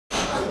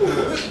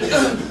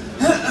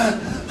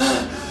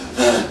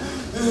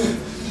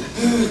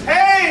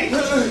Hey!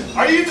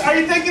 Are you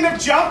thinking of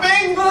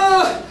jumping?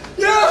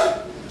 Yeah!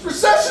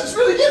 Recession's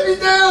really getting me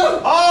down!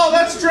 Oh,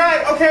 that's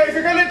right. Okay, if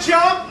you're gonna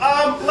jump,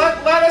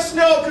 let us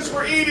know, because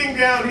we're eating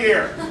down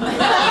here.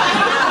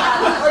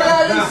 Oh yeah,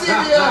 I didn't see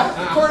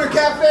the corner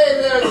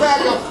cafe there, the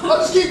patio. I'll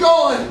just keep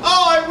going.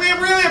 Oh, we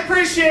really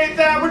appreciate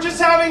that. We're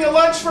just having a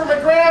lunch for my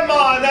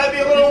grandma, and that'd be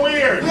a little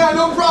weird. Yeah,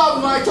 no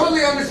problem. I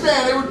totally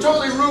understand. It would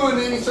totally ruin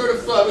any sort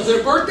of, was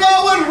it a birthday?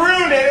 No, it wouldn't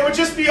ruin it. It would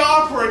just be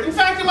awkward. In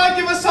fact, it might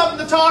give us something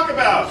to talk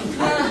about.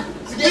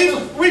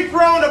 We've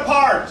grown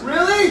apart.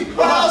 Really?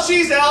 Well,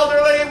 she's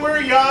elderly,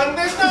 we're young.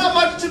 There's not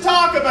much to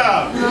talk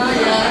about.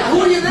 Yeah. Who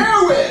are you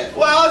there with?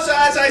 Well,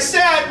 as I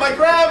said, my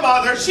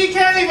grandmother, she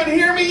can't even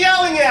hear me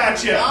yelling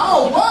at you.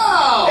 Oh,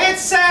 wow.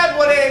 It's sad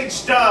what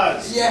age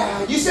does.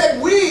 Yeah, you said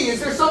we.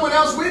 Is there someone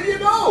else with you?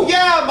 No.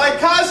 Yeah, my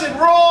cousin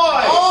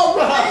Roy. Oh,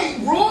 right.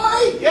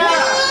 Roy?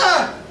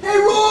 Yeah. Hey,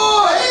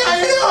 Roy. Hey, how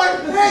you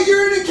doing? Hey,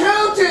 you're in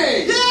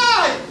accounting.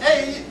 Yeah.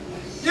 Hey,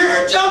 you're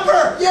a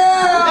jumper.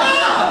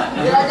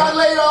 Yeah, I got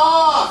laid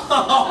off.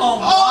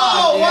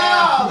 Oh,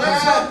 wow,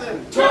 that's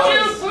something. Could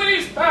you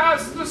please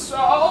pass the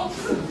salt?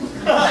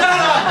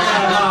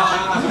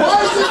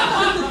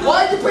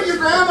 Why'd you put your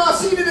grandma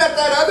seated at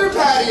that other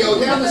patio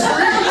down the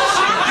street?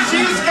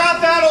 She's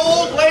got that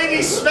old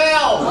lady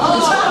smell. I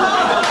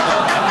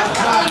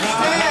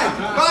understand.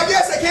 Well, I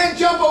guess I can't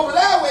jump over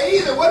that way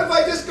either. What if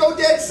I just go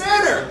dead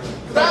center?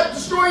 Would that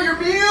destroy your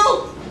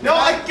meal? No,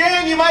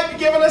 again, you might be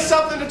giving us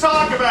something to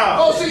talk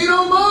about. Oh, so you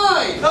don't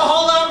mind? No,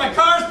 hold on, my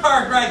car's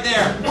parked right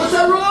there. What's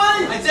that, Roy?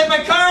 I said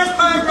my car's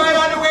parked right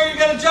under where you're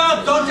gonna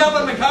jump. Don't jump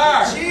in my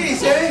car.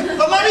 Jeez, eh?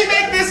 But let me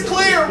make this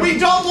clear. We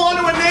don't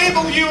want to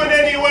enable you in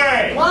any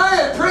way. Well,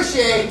 I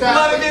appreciate that.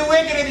 That'd be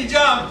wicked if you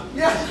jump.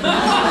 Yeah.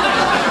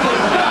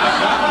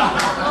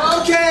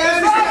 Okay, I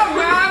Is that a understand.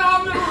 man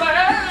on the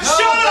ledge?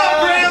 Shut up,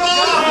 Grandma!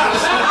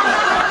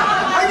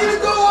 I'm gonna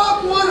go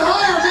up one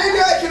higher. Maybe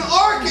I can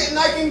arc it and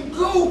I can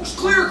go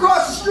clear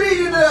across the street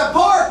into that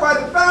park by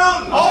the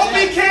fountain. Oh,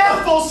 be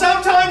careful.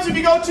 Sometimes if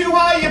you go too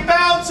high, you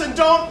bounce and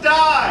don't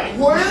die.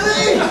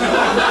 Really?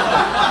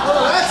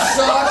 Oh, that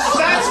sucks.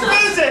 That's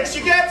physics.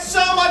 You get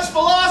so much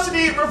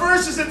velocity, it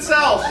reverses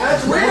itself.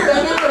 That's weird.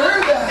 I never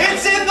heard that.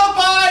 It's in the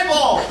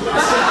Bible. Well,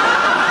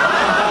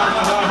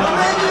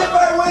 maybe if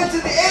I went to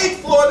the 8th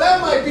floor,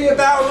 that might be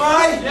about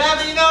right. Yeah,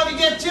 but you know, if you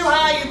get too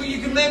high, you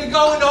can maybe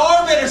go into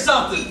orbit or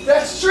something.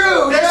 That's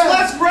true. There's Yeah.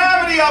 less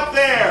gravity up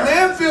there. I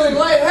am feeling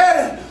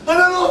lightheaded. I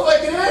don't know if I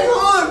can hang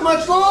on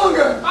much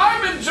longer.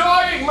 I'm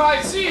enjoying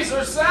my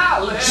Caesar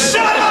salad.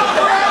 Shut up,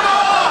 Grandma!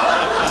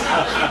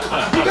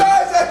 You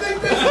guys, I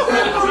think this is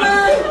it for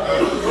me.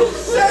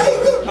 Say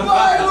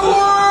goodbye to the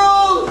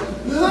world.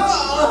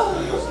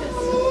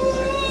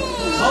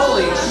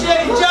 Holy shit,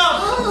 he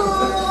jumped.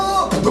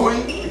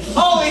 Doink.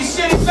 Holy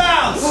shit, he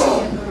bounced.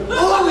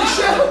 Holy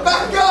shit, I'm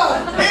back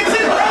up. It's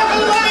in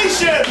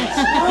Revelation.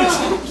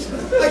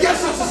 I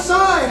guess it's a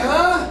sign,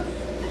 huh?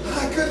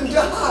 I couldn't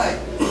die.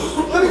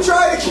 Let me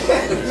try it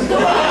again.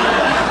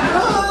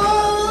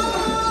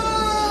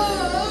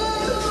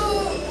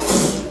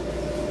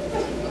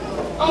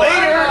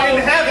 Later in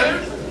heaven.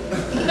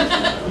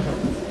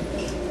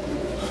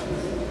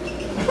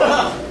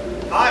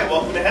 Hi,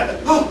 welcome to heaven.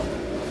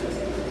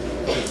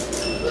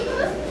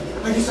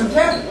 I guess I'm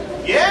dead.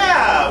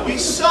 Yeah, we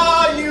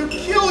saw you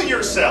kill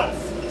yourself.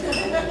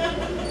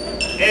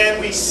 And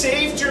we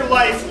saved your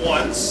life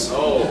once.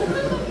 Oh.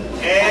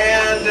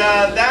 And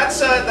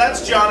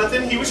that's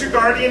Jonathan. He was your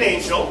guardian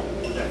angel.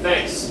 Yeah,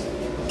 thanks.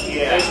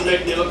 Yeah. Thanks for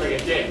making me look like a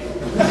dick.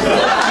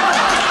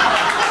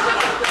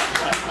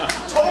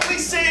 Totally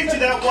saved you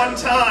that one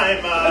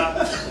time.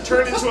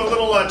 Turned into a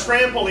little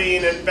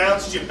trampoline and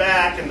bounced you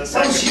back in the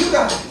That was second. you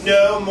guys.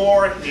 No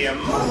more him.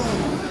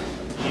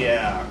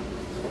 Yeah.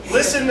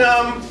 Listen,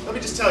 let me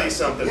just tell you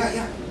something.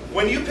 Yeah.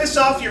 When you piss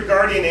off your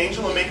guardian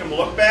angel and make him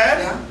look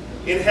bad,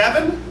 in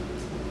heaven,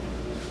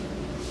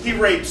 he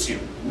rapes you.